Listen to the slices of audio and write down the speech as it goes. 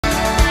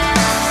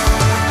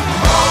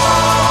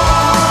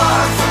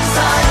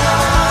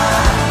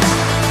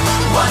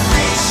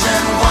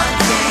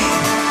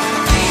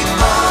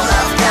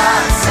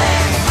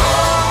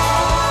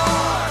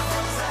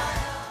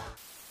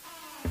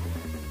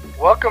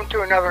welcome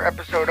to another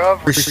episode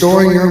of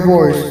Restoring Your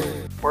Voice,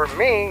 where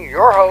me,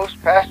 your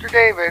host, Pastor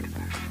David,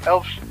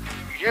 helps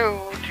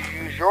you to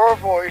use your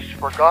voice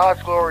for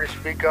God's glory to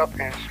speak up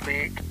and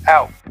speak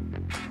out.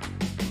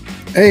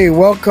 Hey,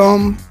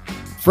 welcome,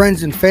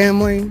 friends and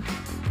family,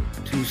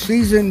 to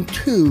Season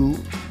 2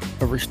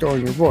 of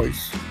Restoring Your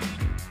Voice.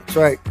 That's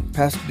right,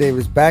 Pastor David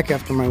is back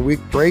after my week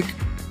break.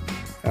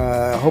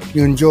 I hope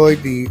you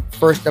enjoyed the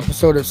first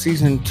episode of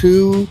Season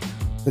 2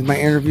 with my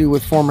interview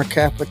with former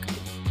Catholic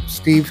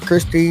Steve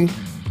Christy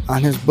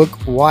on his book,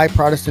 Why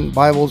Protestant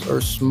Bibles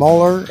Are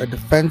Smaller, A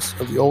Defense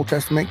of the Old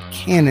Testament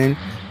Canon.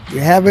 If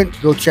you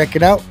haven't, go check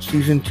it out,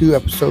 Season 2,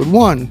 Episode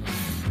 1.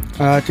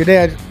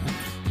 Today,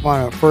 I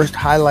want to first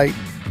highlight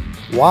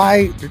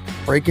why the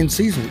break in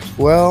seasons.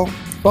 Well,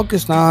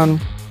 focused on,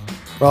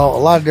 a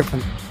lot of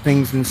different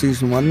things in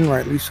Season 1,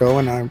 rightly so,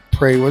 and I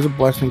pray it was a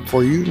blessing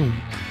for you. And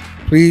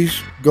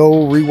please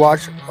go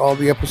rewatch all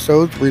the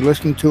episodes,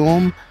 re-listen to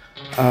them,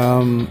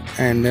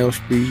 and they'll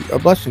be a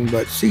blessing.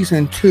 But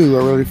Season 2,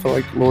 I really feel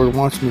like the Lord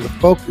wants me to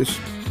focus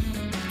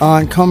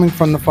on coming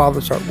from the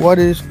Father's heart. What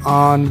is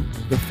on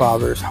the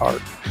Father's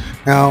heart?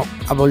 Now,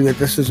 I believe that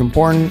this is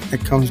important.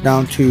 It comes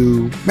down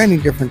to many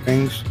different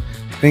things.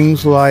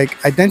 Things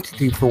like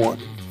identity, for one.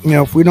 You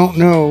know, if we don't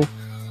know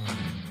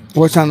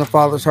what's on the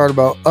Father's heart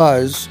about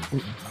us,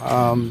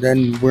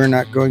 then we're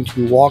not going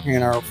to walk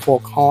in our full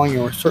calling,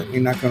 and we're certainly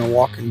not going to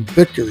walk in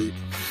victory.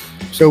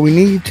 So we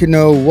need to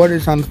know what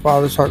is on the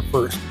Father's heart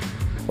first.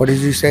 What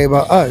does he say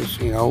about us?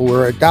 You know,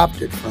 we're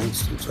adopted, for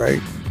instance,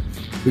 right?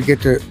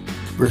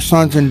 We're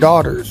sons and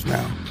daughters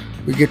now.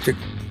 We get to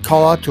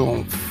call out to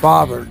him,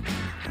 Father,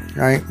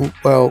 right?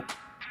 Well,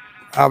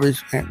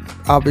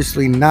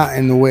 obviously not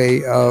in the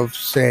way of,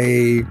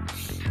 say,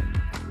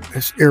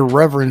 this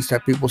irreverence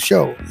that people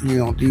show. You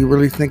know, do you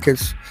really think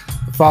it's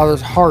the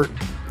Father's heart,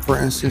 for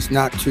instance,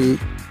 not to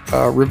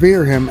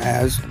revere him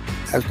as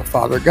the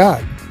Father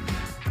God?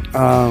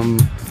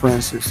 For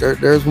instance,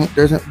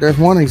 there's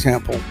one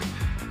example.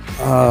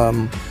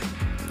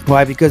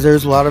 Why? Because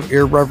there's a lot of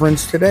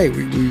irreverence today.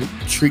 We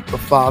treat the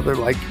Father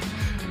like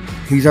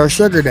he's our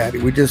sugar daddy.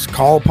 We just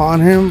call upon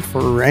him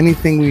for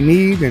anything we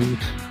need, and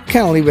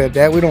kind of leave it at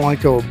that. We don't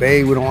like to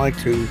obey. We don't like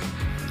to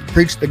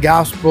preach the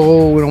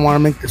gospel. We don't want to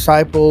make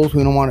disciples.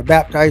 We don't want to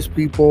baptize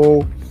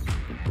people.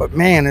 But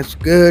man, it's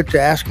good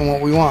to ask him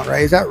what we want,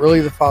 right? Is that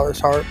really the Father's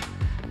heart?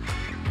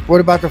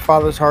 What about the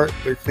Father's heart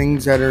with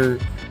things that are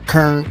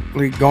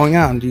currently going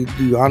on? Do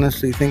you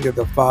honestly think that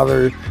the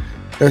Father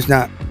does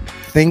not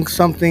think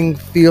something,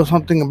 feel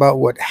something about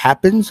what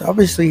happens?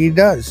 Obviously he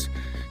does.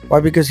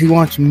 Why? Because he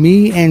wants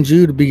me and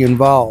you to be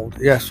involved.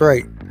 Yes,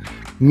 right.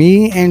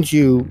 Me and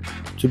you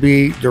to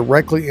be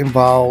directly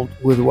involved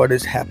with what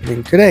is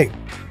happening today.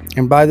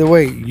 And by the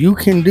way, you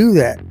can do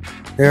that.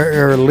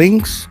 There are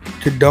links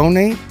to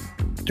donate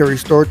to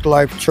Restore to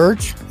Life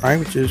Church, right?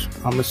 Which is,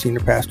 I'm the senior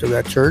pastor of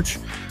that church.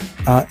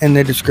 In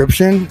the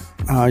description,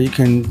 you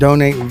can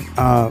donate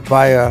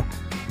via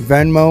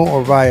Venmo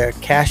or via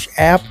Cash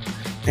App,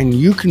 and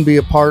you can be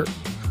a part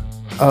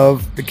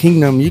of the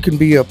kingdom. You can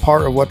be a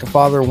part of what the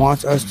Father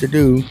wants us to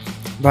do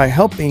by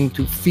helping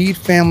to feed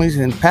families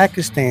in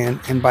Pakistan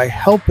and by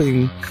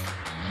helping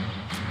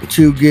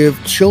to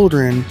give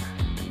children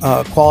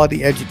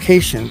quality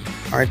education.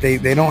 All right,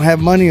 they don't have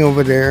money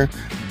over there,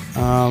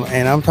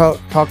 and I'm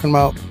talking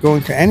about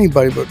going to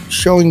anybody, but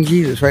showing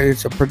Jesus, right?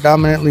 It's a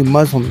predominantly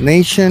Muslim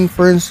nation,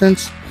 for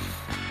instance.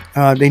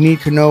 They need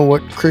to know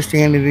what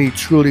Christianity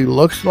truly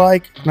looks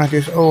like, not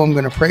just, I'm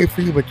going to pray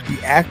for you, but to be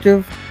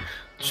active.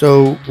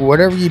 So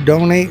whatever you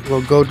donate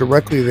will go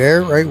directly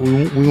there, right?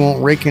 We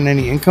won't rake in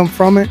any income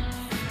from it.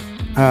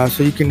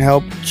 So you can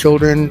help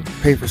children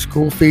pay for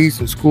school fees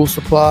and school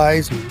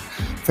supplies, and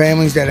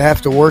families that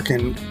have to work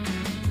in,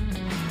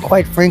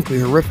 quite frankly,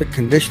 horrific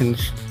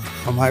conditions.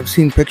 I've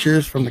seen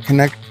pictures from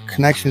the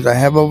connections I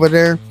have over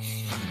there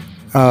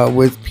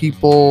with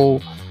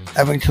people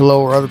having to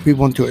lower other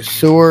people into a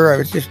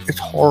sewer. It's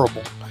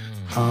horrible.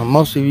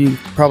 Most of you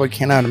probably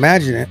cannot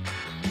imagine it.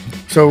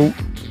 So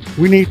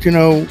we need to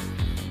know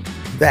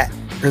that.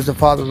 Does the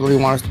Father really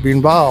want us to be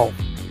involved?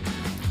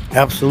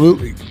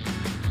 Absolutely.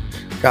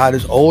 God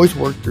has always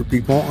worked through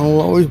people and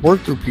will always work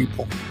through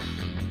people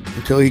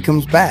until he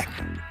comes back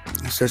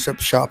and sets up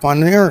shop on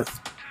the earth.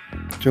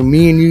 So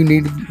me and you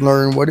need to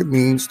learn what it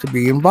means to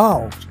be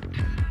involved.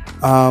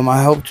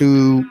 I hope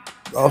to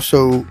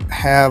also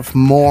have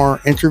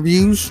more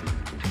interviews.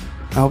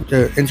 I hope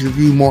to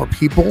interview more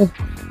people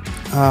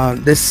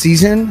this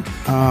season.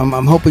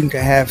 I'm hoping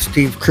to have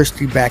Steve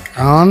Christy back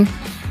on.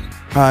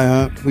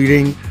 We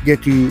didn't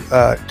get to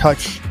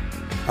touch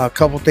a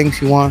couple things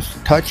he wants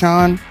to touch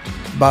on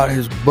about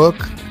his book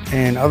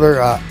and other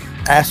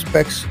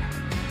aspects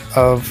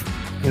of,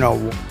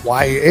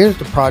 why is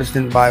the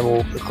Protestant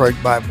Bible the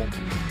correct Bible,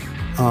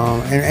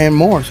 and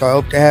more. So I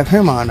hope to have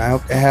him on. I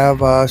hope to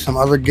have some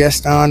other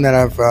guests on that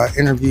I've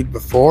interviewed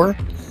before.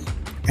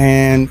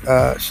 And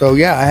so,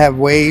 I have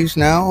ways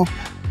now.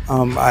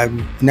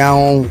 I'm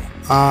now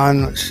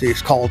on,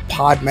 it's called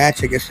Pod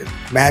Match. I guess it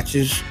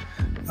matches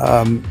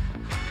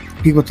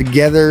people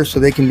together so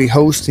they can be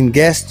hosts and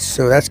guests.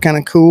 So that's kind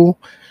of cool.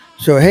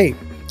 So, hey,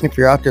 if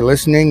you're out there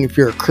listening, if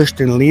you're a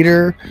Christian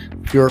leader,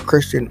 if you're a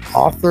Christian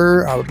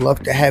author, I would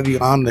love to have you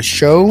on the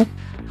show.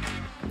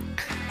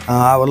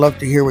 I would love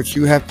to hear what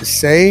you have to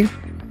say.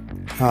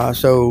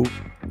 So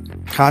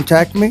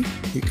contact me.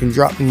 You can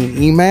drop me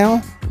an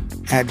email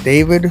at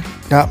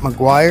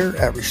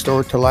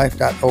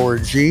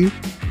david.mcguire@restoredtolife.org.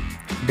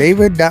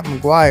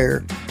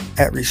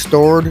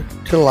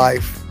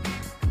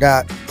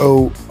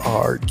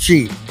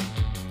 david.mcguire@restoredtolife.org.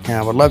 And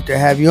I would love to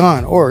have you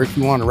on. Or if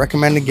you want to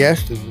recommend a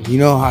guest and you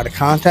know how to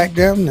contact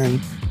them,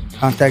 then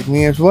contact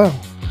me as well.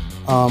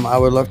 I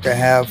would love to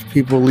have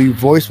people leave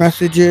voice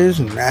messages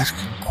and ask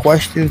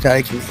questions that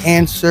I can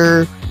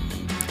answer.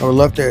 I would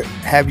love to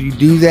have you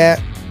do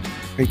that.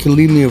 You can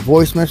leave me a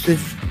voice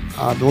message.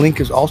 The link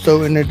is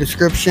also in the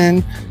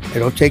description.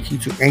 It'll take you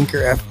to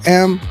Anchor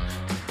FM.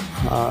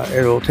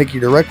 It'll take you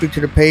directly to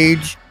the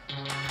page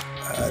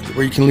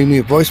where you can leave me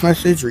a voice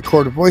message,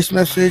 record a voice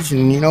message,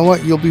 and you know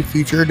what? You'll be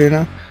featured in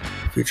a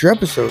future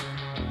episode.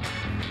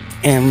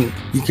 And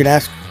you can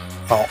ask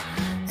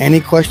any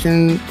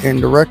question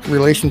in direct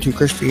relation to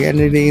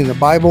Christianity and the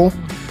Bible,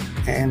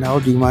 and I'll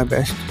do my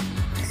best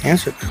to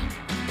answer them.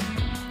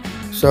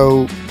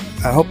 So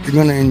I hope you're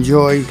going to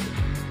enjoy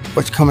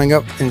what's coming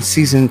up in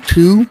season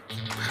 2.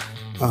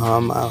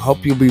 I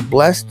hope you'll be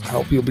blessed. I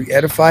hope you'll be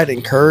edified,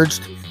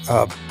 encouraged,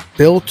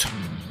 built,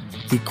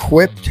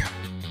 equipped.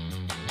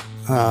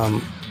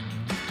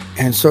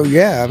 And so,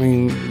 yeah, I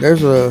mean,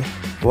 there's a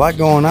lot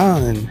going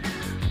on. And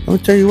let me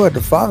tell you what,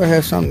 the Father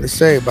has something to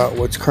say about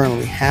what's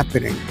currently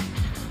happening.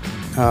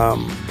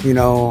 You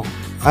know,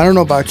 I don't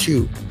know about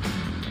you,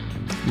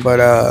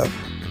 but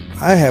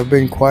I have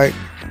been quite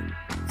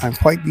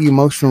the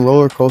emotional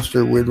roller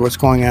coaster with what's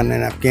going on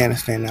in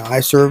Afghanistan. Now, I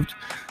served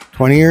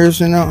 20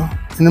 years in the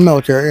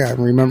military. I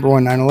remember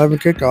when 9/11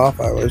 kicked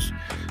off. I was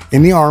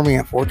in the Army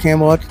at Fort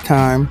Campbell at the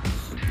time,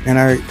 and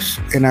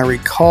I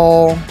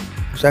recall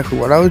exactly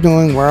what I was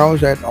doing, where I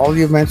was at, all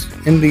the events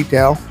in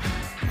detail,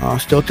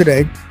 still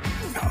today,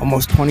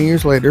 almost 20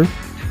 years later.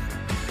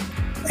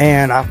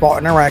 And I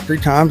fought in Iraq 3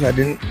 times. I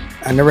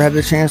never had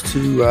the chance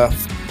to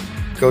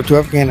go to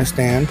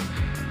Afghanistan,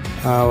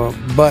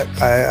 but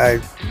I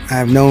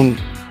have known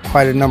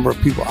quite a number of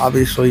people,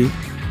 obviously,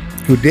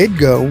 who did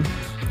go,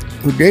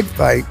 who did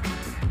fight.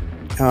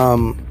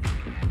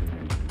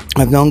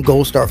 I've known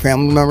Gold Star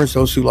family members,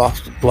 those who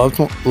lost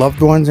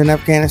loved ones in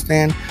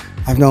Afghanistan.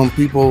 I've known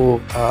people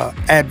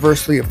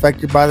adversely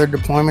affected by their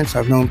deployments.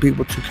 I've known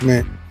people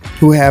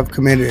who have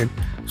committed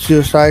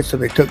suicide, so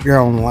they took their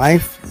own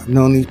life. I've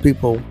known these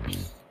people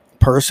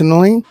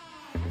personally.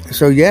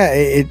 So yeah,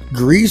 it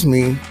grieves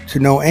me to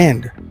no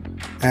end.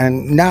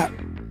 And not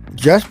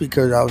just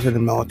because I was in the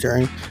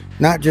military,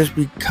 not just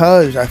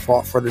because I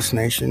fought for this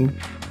nation,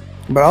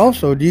 but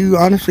also, do you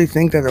honestly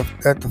think that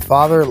the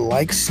Father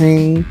likes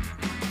seeing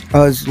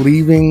us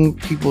leaving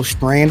people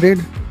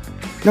stranded?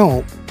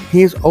 No,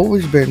 He has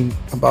always been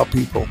about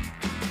people.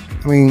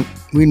 I mean,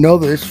 we know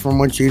this from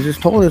what Jesus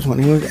told us when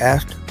He was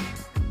asked,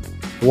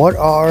 what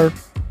are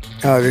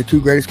the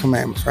 2 greatest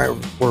commandments, right?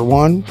 Were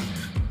 1,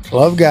 to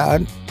love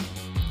God,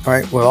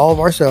 right, with all of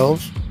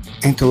ourselves,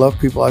 and to love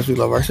people as we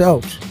love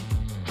ourselves.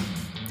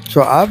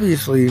 So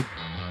obviously,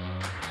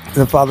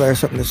 the Father has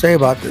something to say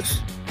about this.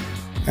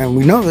 And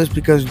we know this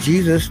because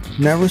Jesus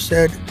never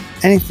said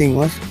anything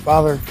unless the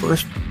Father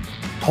first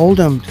told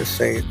Him to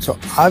say it. So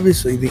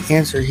obviously, the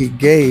answer He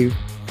gave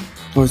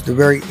was the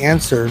very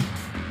answer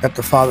that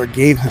the Father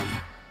gave Him.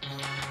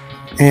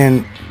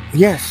 And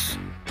yes,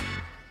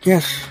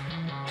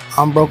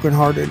 I'm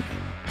brokenhearted.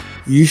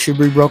 You should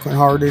be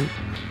brokenhearted.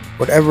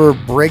 Whatever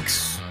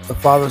breaks the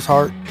Father's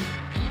heart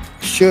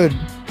should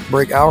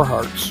break our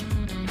hearts.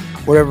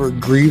 Whatever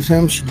grieves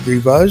Him should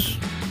grieve us.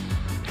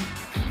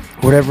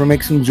 Whatever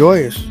makes Him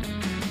joyous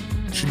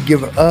should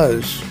give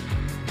us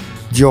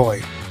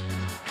joy.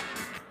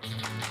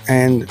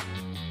 And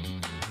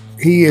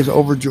He is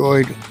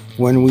overjoyed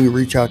when we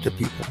reach out to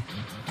people,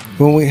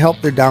 when we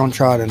help the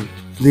downtrodden,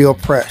 the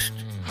oppressed,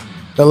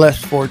 the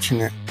less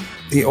fortunate,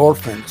 the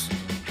orphans,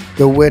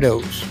 the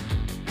widows.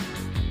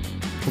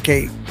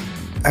 Okay,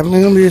 let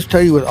me just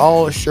tell you with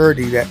all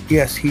assurity that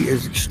yes, He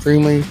is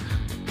extremely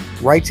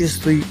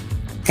righteously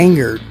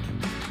angered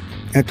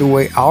at the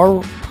way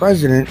our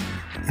president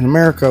in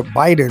America,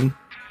 Biden,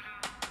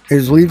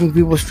 is leaving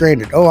people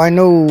stranded. Oh, I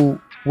know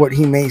what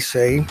he may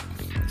say,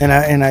 and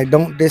I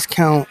don't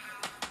discount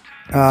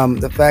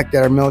the fact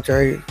that our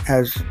military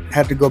has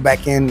had to go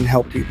back in and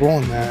help people,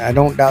 and I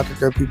don't doubt that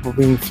there are people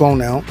being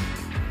flown out.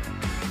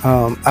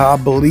 I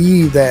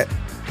believe that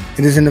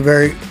it is in a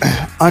very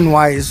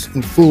unwise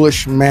and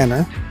foolish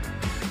manner.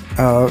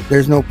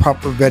 There's no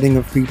proper vetting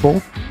of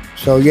people.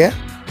 So yeah,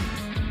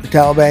 the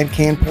Taliban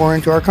can pour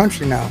into our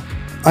country now,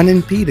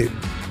 unimpeded,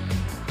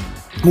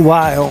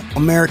 while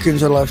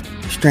Americans are left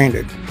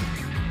stranded.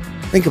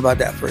 Think about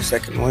that for a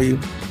second, will you?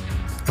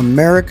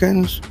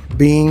 Americans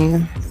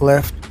being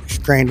left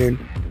stranded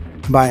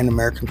by an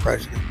American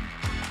president,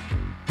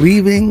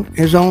 leaving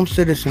his own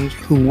citizens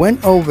who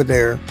went over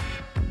there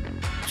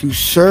to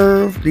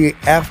serve the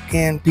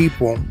Afghan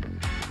people,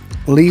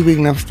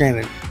 leaving them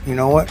stranded. You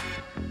know what?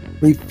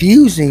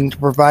 Refusing to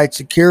provide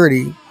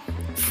security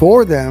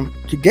for them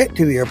to get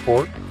to the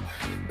airport.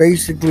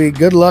 Basically,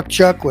 good luck,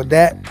 Chuck, with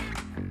that.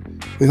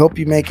 We hope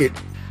you make it,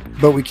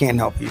 but we can't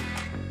help you.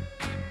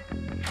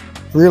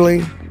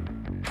 Really?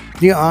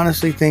 Do you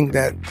honestly think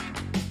that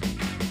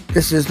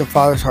this is the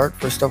Father's heart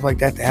for stuff like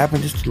that to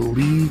happen, just to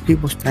leave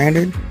people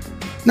stranded?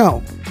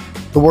 No.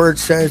 The word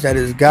says that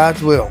it is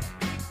God's will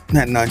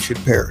that none should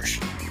perish.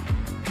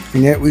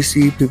 And yet we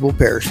see people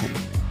perishing.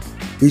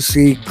 We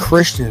see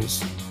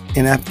Christians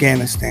in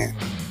Afghanistan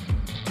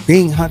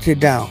being hunted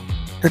down.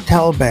 The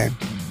Taliban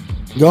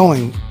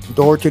going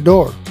door to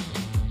door,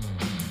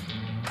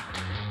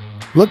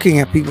 looking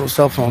at people's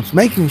cell phones,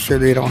 making sure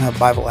they don't have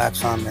Bible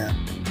apps on there.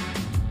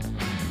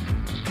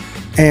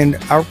 And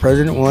our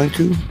president willing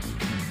to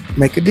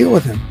make a deal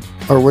with him,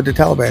 or with the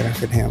Taliban, I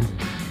said him,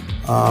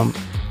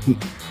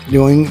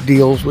 doing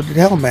deals with the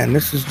Taliban.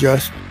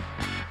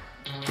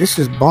 This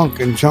is bunk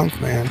and junk,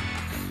 man.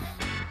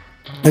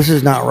 This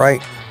is not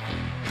right.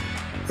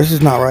 This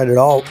is not right at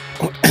all.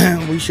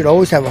 We should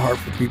always have a heart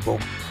for people.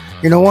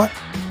 You know what?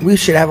 We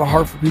should have a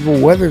heart for people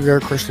whether they're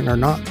Christian or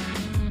not.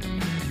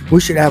 We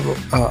should have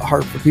a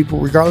heart for people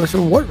regardless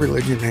of what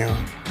religion they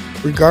are,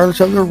 regardless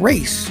of their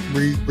race,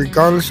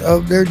 regardless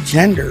of their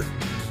gender,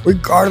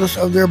 regardless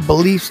of their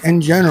beliefs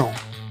in general.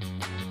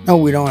 No,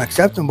 we don't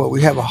accept them, but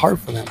we have a heart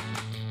for them.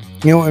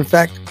 You know, in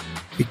fact,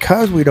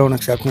 because we don't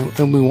accept them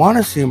and we want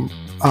to see them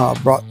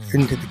brought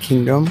into the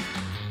kingdom,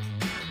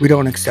 we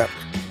don't accept.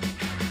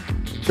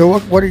 So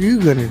what are you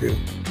going to do?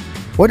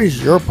 What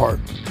is your part?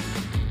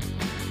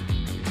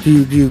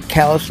 Do you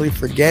callously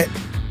forget?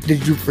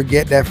 Did you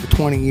forget that for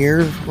 20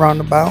 years,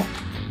 roundabout,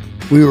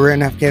 we were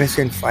in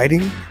Afghanistan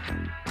fighting?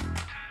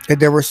 That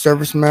there were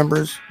service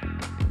members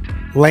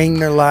laying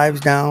their lives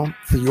down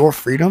for your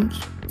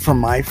freedoms, for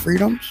my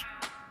freedoms?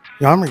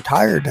 You know, I'm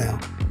retired now.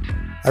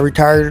 I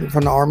retired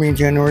from the Army in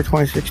January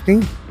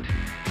 2016.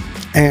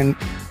 And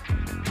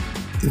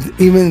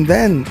even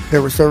then,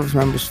 there were service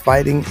members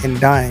fighting and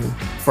dying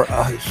for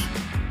us.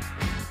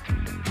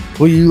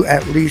 Will you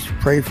at least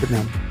pray for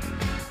them?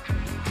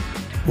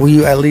 Will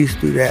you at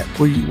least do that?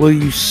 Will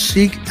you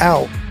seek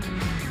out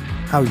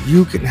how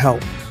you can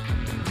help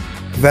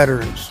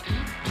veterans,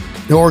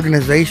 the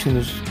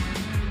organizations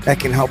that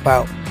can help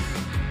out,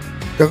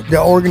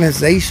 the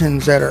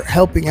organizations that are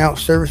helping out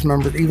service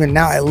members even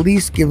now, at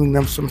least giving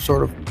them some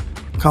sort of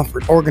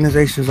comfort.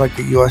 Organizations like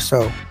the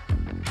USO.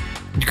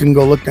 You can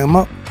go look them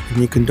up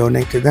and you can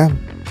donate to them.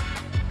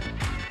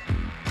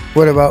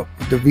 What about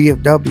the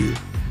VFW,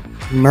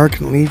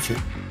 American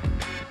Legion,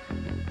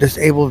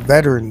 disabled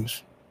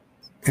veterans,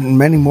 and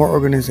many more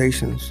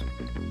organizations?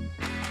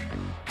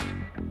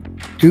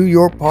 Do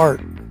your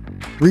part.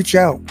 Reach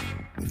out.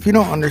 If you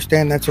don't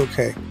understand, that's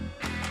okay.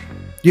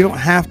 You don't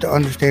have to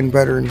understand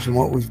veterans and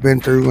what we've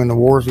been through and the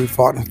wars we've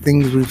fought and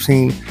things we've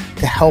seen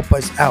to help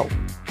us out.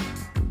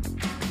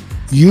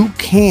 You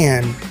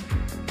can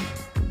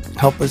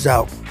help us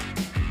out.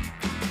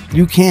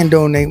 You can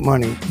donate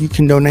money. You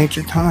can donate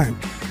your time.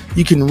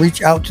 You can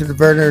reach out to the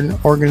veteran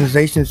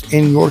organizations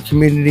in your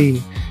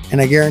community.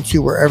 And I guarantee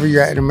you, wherever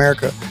you're at in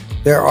America,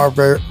 there are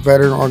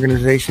veteran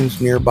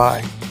organizations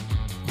nearby.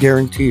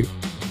 Guaranteed.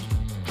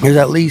 There's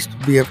at least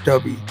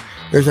VFW.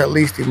 There's at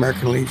least the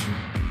American Legion.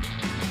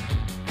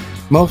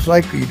 Most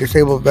likely,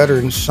 disabled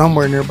veterans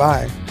somewhere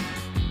nearby.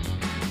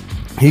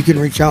 You can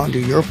reach out and do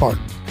your part.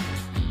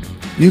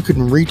 You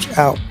can reach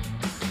out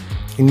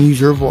and use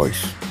your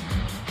voice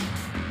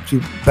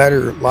to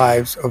better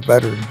lives of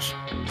veterans.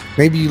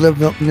 Maybe you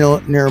live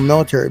near a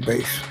military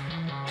base.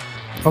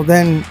 Well,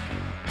 then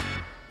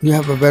you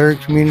have a veteran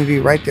community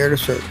right there to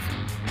serve.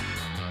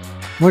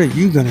 What are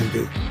you going to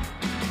do?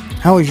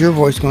 How is your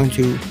voice going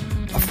to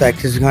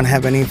affect? Is it going to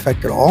have any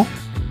effect at all?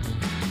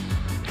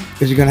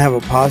 Is it going to have a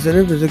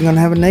positive? Is it going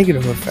to have a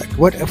negative effect?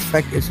 What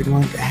effect is it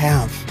going to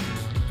have?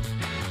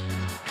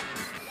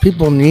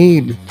 People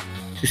need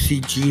to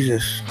see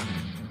Jesus.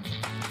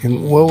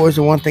 And what was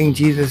the one thing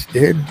Jesus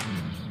did?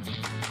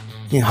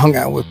 He hung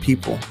out with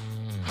people.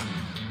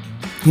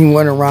 He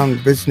went around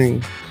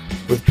visiting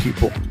with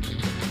people.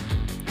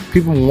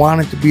 People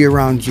wanted to be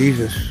around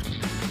Jesus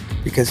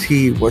because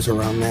he was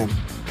around them,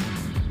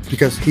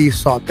 because he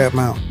sought them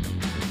out.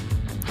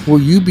 Will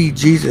you be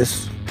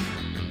Jesus?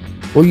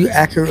 Will you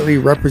accurately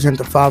represent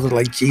the Father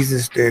like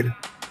Jesus did?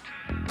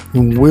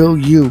 And will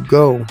you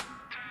go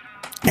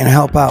and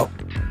help out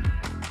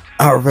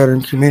our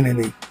veteran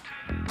community?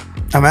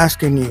 I'm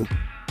asking you,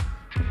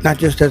 not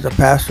just as a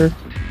pastor,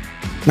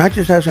 not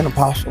just as an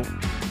apostle,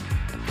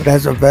 but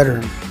as a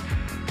veteran.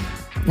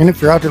 And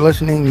if you're out there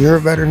listening, you're a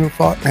veteran who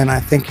fought, and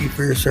I thank you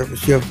for your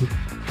service.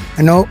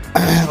 I know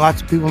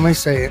lots of people may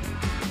say it,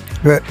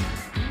 but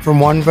from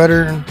one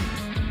veteran,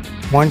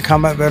 one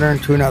combat veteran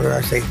to another,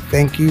 I say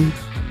thank you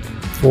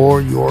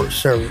for your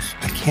service.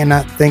 I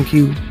cannot thank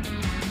you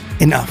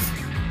enough.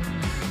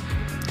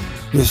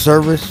 Your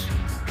service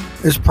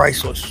is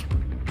priceless.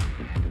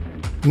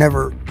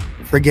 Never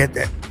forget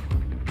that.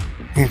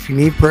 And if you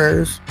need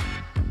prayers,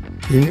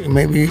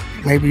 Maybe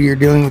you're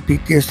dealing with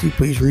PTSD.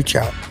 Please reach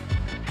out.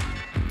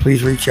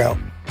 Please reach out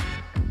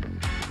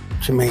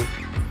to me.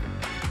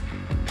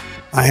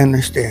 I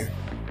understand.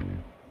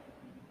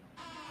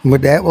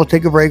 With that, we'll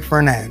take a break for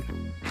an ad.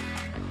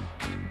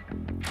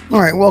 All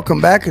right, welcome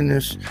back in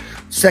this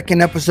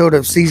second episode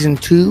of Season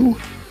 2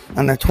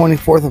 on the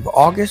 24th of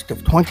August of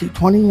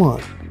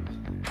 2021.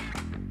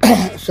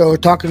 So we're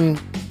talking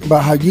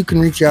about how you can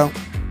reach out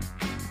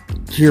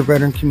to your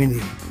veteran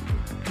community.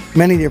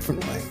 Many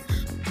different ways.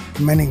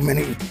 Many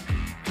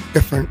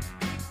different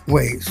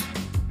ways.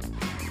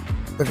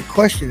 But the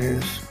question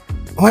is,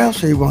 what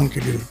else are you going to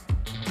do?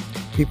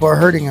 People are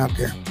hurting out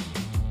there.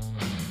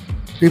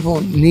 People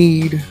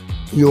need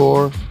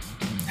your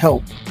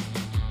help.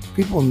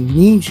 People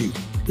need you.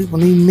 People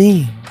need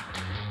me.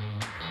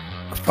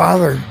 The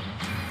Father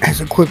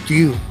has equipped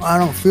you. I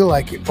don't feel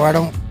like it, or I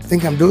don't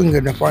think I'm doing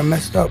good enough, or I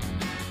messed up.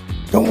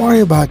 Don't worry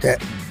about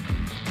that.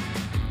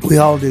 We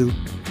all do.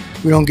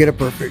 We don't get it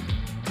perfect.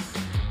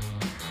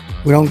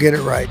 We don't get it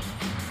right.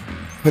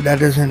 But that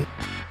doesn't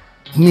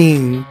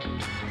mean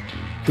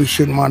we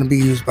shouldn't want to be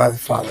used by the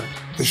Father.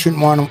 We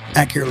shouldn't want to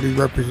accurately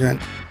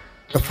represent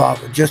the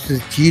Father. Just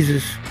as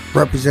Jesus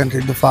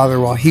represented the Father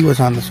while he was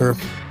on this earth,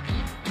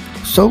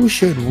 so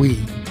should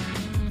we.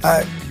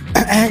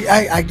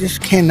 I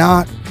just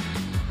cannot.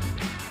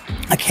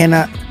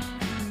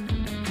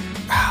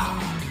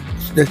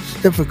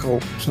 It's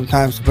difficult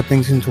sometimes to put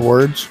things into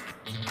words.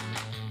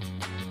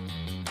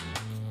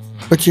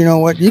 But you know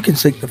what? You can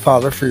seek the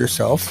Father for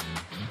yourself.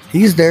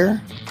 He's there.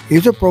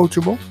 He's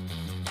approachable.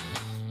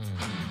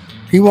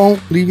 He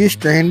won't leave you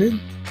stranded.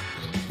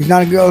 He's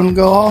not going to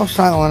go all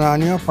silent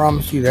on you. I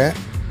promise you that.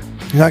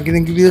 He's not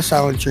going to give you the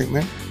silent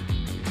treatment.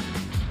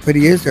 But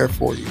he is there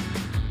for you.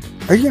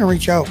 Are you going to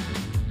reach out?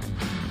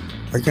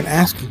 Are you going to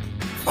ask him,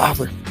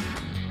 Father,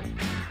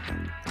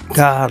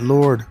 God,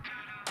 Lord,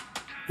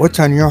 what's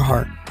on your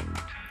heart?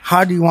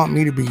 How do you want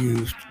me to be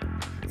used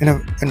in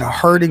a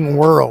hurting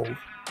world?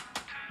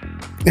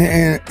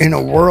 In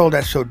a world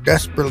that so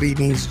desperately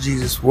needs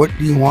Jesus, what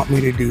do you want me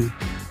to do?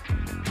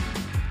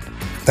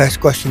 That's a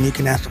question you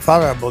can ask the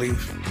Father, I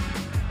believe.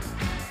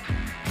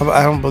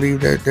 I don't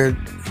believe that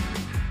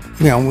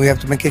we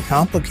have to make it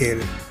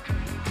complicated.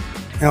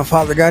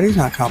 Father God, he's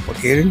not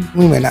complicated.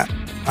 We may not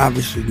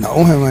obviously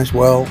know him as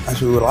well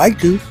as we would like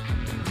to,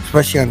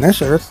 especially on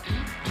this earth.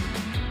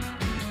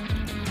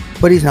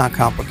 But he's not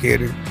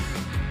complicated.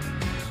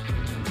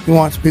 He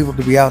wants people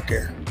to be out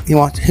there. He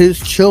wants his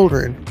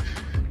children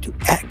to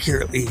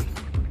accurately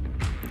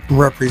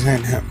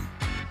represent him.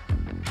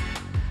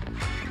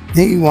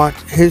 He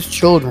wants his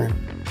children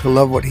to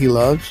love what he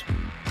loves,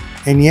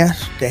 and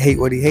yes, to hate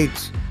what he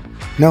hates.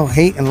 No,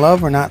 hate and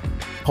love are not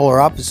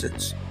polar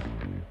opposites.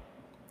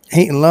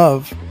 Hate and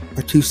love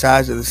are two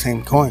sides of the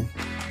same coin.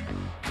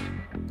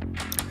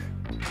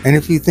 And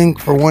if you think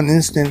for one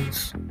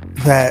instance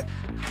that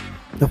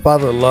the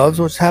Father loves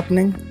what's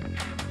happening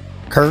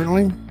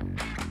currently,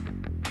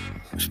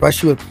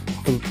 especially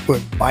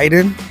with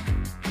Biden,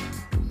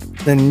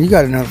 then you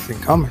got another thing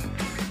coming.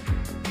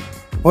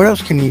 What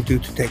else can you do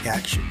to take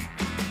action?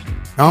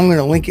 Now I'm going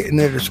to link it in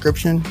the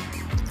description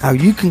how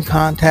you can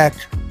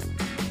contact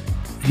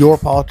your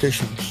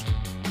politicians,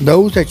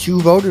 those that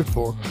you voted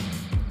for,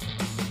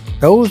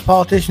 those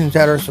politicians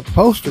that are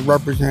supposed to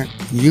represent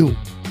you.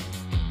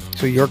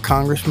 So your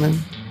congressmen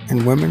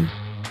and women,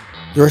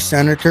 your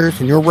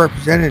senators and your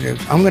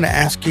representatives, I'm going to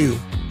ask you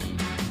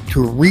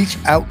to reach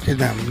out to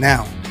them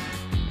now.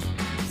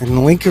 And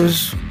the link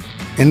is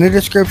in the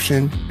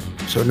description.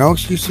 So no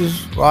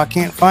excuses, well, I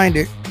can't find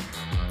it.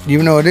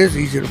 Even though it is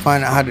easy to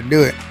find out how to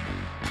do it.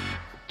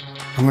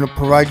 I'm going to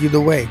provide you the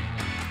way.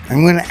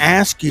 I'm going to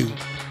ask you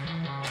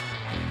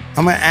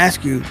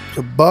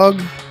to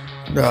bug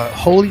the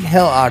holy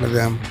hell out of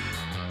them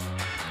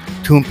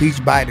to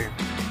impeach Biden.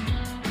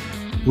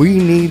 We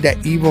need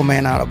that evil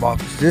man out of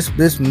office.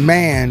 This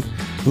man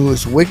who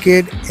is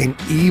wicked and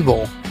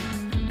evil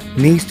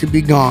needs to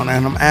be gone.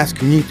 And I'm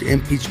asking you to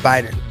impeach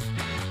Biden.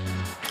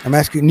 I'm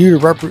asking you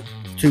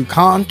to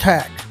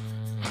contact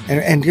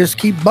and just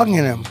keep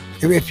bugging them.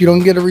 If you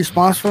don't get a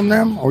response from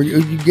them, or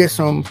you get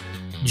some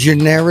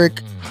generic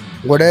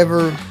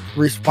whatever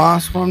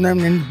response from them,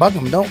 then bug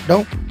them.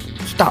 Don't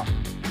stop.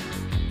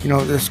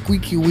 The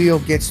squeaky wheel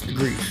gets the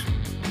grease.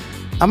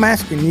 I'm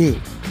asking you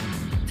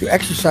to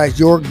exercise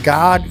your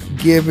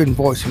God-given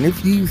voice. And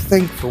if you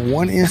think for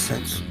one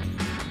instance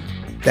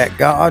that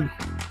God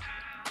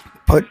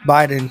put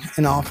Biden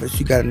in office,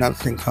 you got another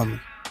thing coming.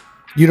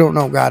 You don't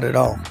know God at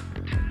all.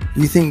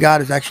 You think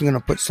God is actually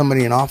going to put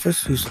somebody in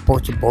office who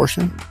supports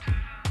abortion,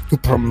 who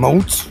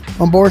promotes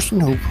abortion,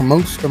 who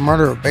promotes the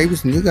murder of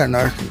babies? And you got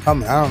another thing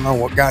coming. I don't know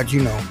what God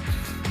you know,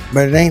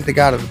 but it ain't the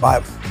God of the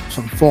Bible.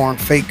 Some foreign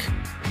fake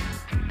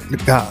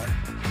God.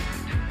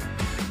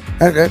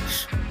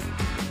 That's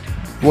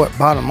what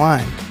bottom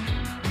line.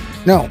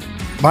 No,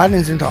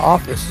 Biden's into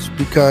office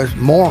because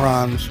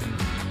morons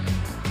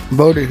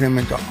voted him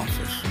into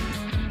office.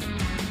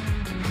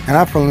 And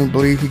I firmly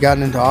believe he got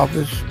into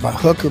office by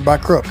hook or by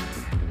crook.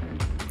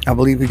 I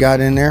believe he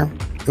got in there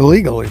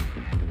illegally.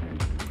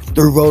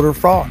 through voter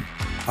fraud.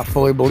 I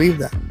fully believe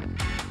that.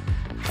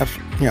 That's,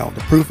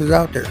 the proof is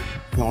out there.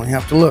 You only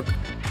have to look.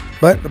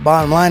 But the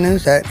bottom line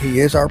is that he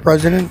is our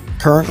president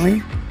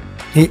currently.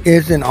 He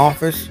is in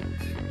office,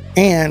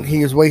 and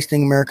he is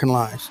wasting American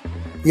lives.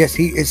 Yes,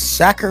 he is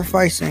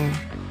sacrificing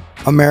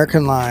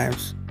American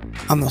lives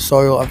on the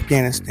soil of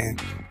Afghanistan.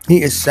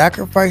 He is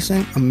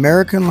sacrificing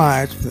American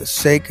lives for the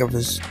sake of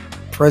his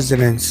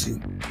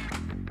presidency.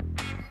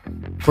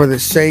 For the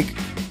sake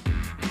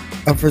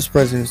of his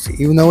presidency,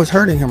 even though it's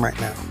hurting him right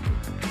now.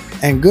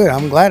 And good,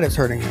 I'm glad it's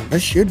hurting him.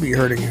 It should be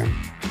hurting him.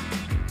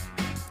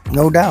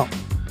 No doubt.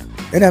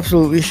 It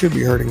absolutely should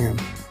be hurting him.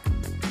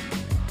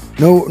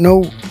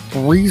 No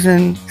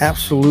reason,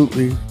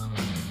 absolutely,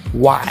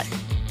 why.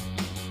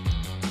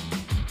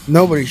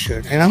 Nobody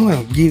should. And I'm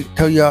going to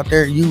tell you out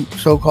there, you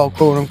so-called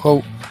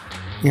quote-unquote,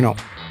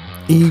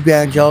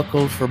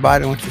 evangelicals for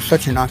Biden, which is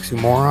such an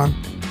oxymoron.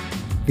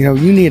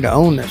 You need to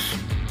own this.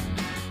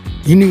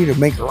 You need to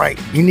make it right.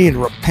 You need to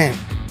repent.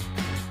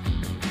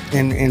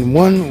 And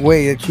one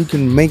way that you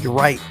can make it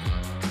right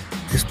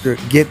is to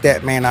get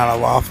that man out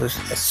of office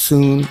as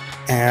soon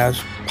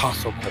as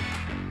possible.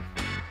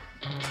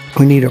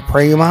 We need to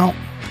pray him out.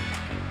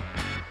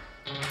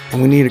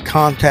 And we need to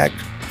contact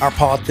our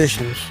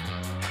politicians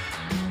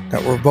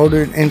that were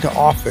voted into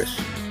office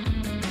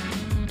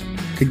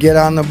to get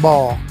on the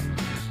ball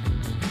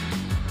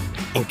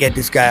and get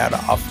this guy out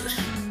of office.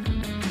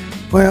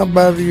 Well,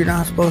 brother, you're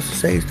not supposed to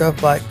say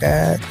stuff like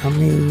that. I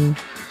mean,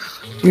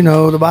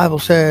 the Bible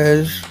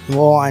says,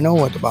 well, I know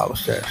what the Bible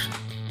says.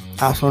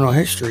 I also know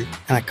history,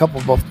 and I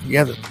couple both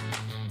together.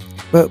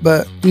 But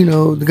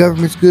the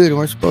government's good, and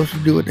we're supposed to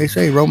do what they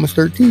say. Romans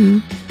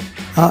 13.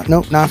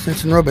 Nope,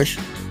 nonsense and rubbish.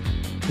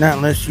 Not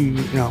unless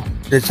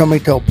did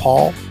somebody tell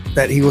Paul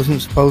that he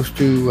wasn't supposed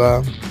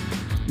to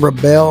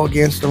rebel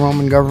against the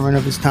Roman government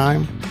of his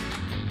time?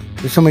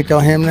 Did somebody tell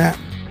him that?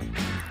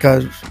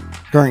 Because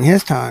during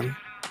his time,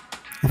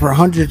 for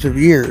hundreds of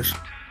years,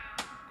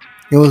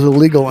 it was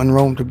illegal in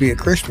Rome to be a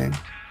Christian.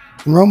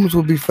 And Romans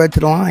would be fed to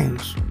the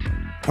lions.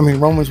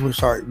 Romans would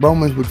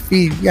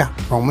feed,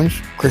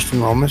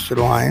 Christian Romans to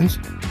the lions.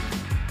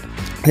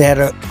 They had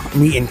to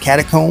meet in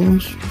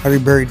catacombs where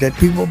they buried dead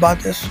people about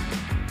this.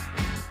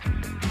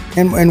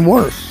 And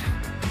worse.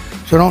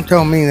 So don't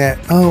tell me that,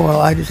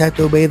 I just have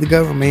to obey the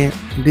government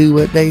and do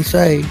what they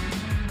say.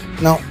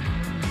 No.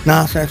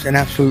 Nonsense and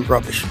absolute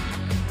rubbish.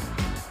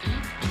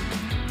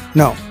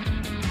 No.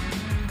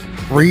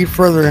 Read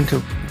further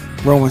into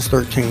Romans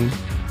 13.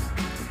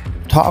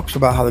 Talks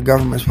about how the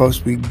government is supposed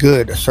to be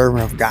good, a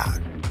servant of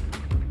God.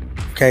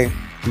 Okay?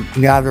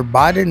 Neither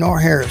Biden nor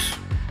Harris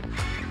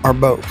are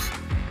both.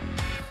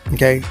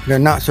 Okay? They're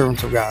not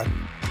servants of God.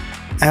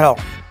 At all.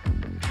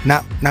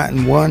 Not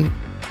in one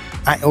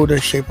iota,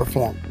 shape, or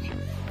form.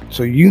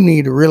 So you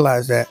need to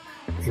realize that,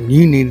 and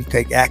you need to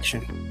take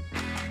action.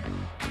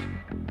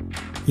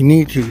 You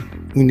need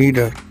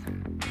to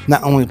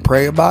not only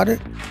pray about it,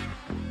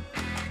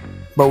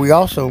 but we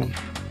also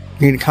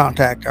need to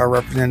contact our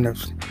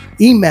representatives.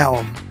 Email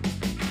them.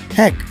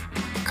 Heck,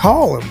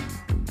 call them.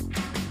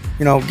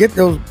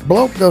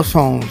 Blow up those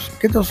phones.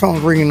 Get those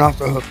phones ringing off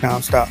the hook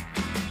nonstop.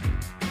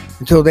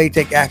 Until they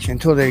take action.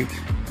 Until they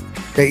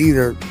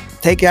either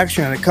take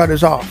action or they cut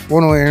us off,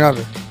 one way or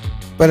another.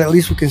 But at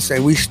least we can say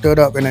we stood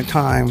up in a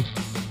time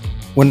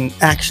when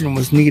action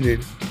was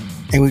needed,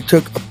 and we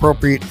took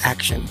appropriate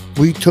action.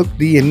 We took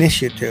the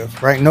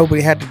initiative, right?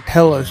 Nobody had to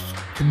tell us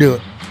to do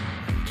it.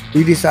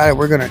 We decided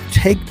we're going to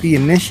take the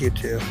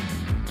initiative,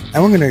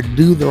 and we're going to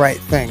do the right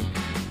thing.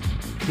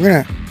 We're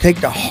going to take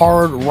the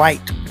hard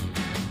right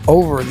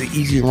over the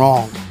easy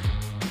wrong.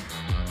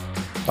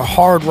 The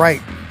hard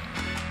right,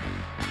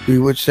 we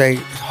would say,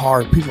 is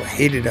hard. People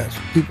hated us.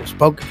 People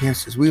spoke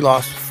against us. We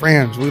lost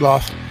friends. We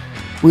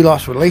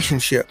lost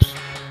relationships.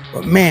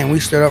 But man, we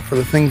stood up for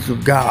the things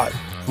of God,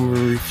 and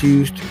we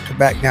refused to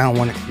back down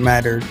when it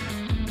mattered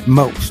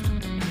most.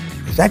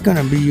 Is that going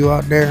to be you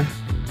out there?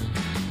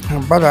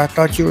 Brother, I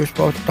thought you were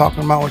supposed to talk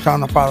about what's on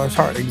the Father's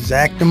heart.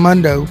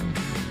 Exactamundo.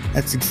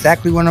 That's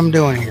exactly what I'm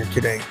doing here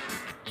today.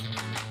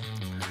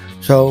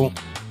 So,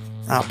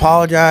 I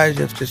apologize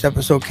if this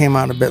episode came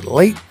out a bit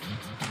late.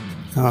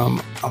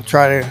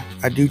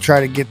 I do try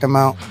to get them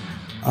out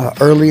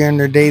earlier in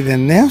the day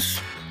than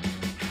this.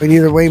 But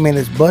either way, may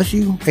this bless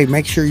you. Hey,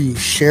 make sure you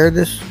share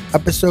this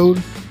episode,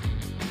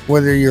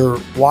 whether you're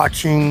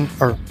watching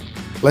or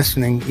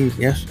listening,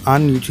 yes,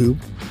 on YouTube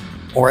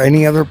or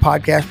any other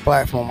podcast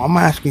platform. I'm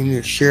asking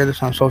you to share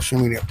this on social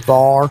media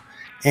far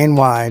and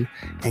wide,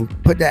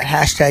 and put that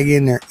hashtag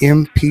in there,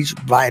 Impeach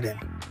Biden.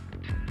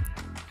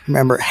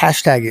 Remember,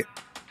 hashtag it,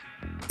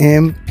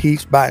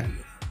 Impeach Biden.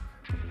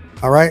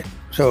 All right?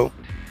 So,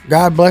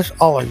 God bless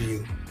all of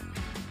you.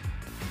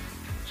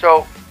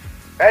 So,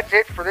 that's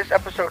it for this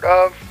episode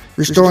of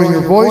Restoring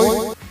Your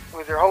Voice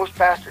with your host,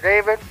 Pastor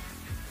David,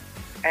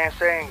 and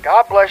saying,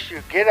 God bless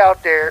you. Get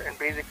out there and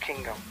be the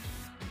kingdom.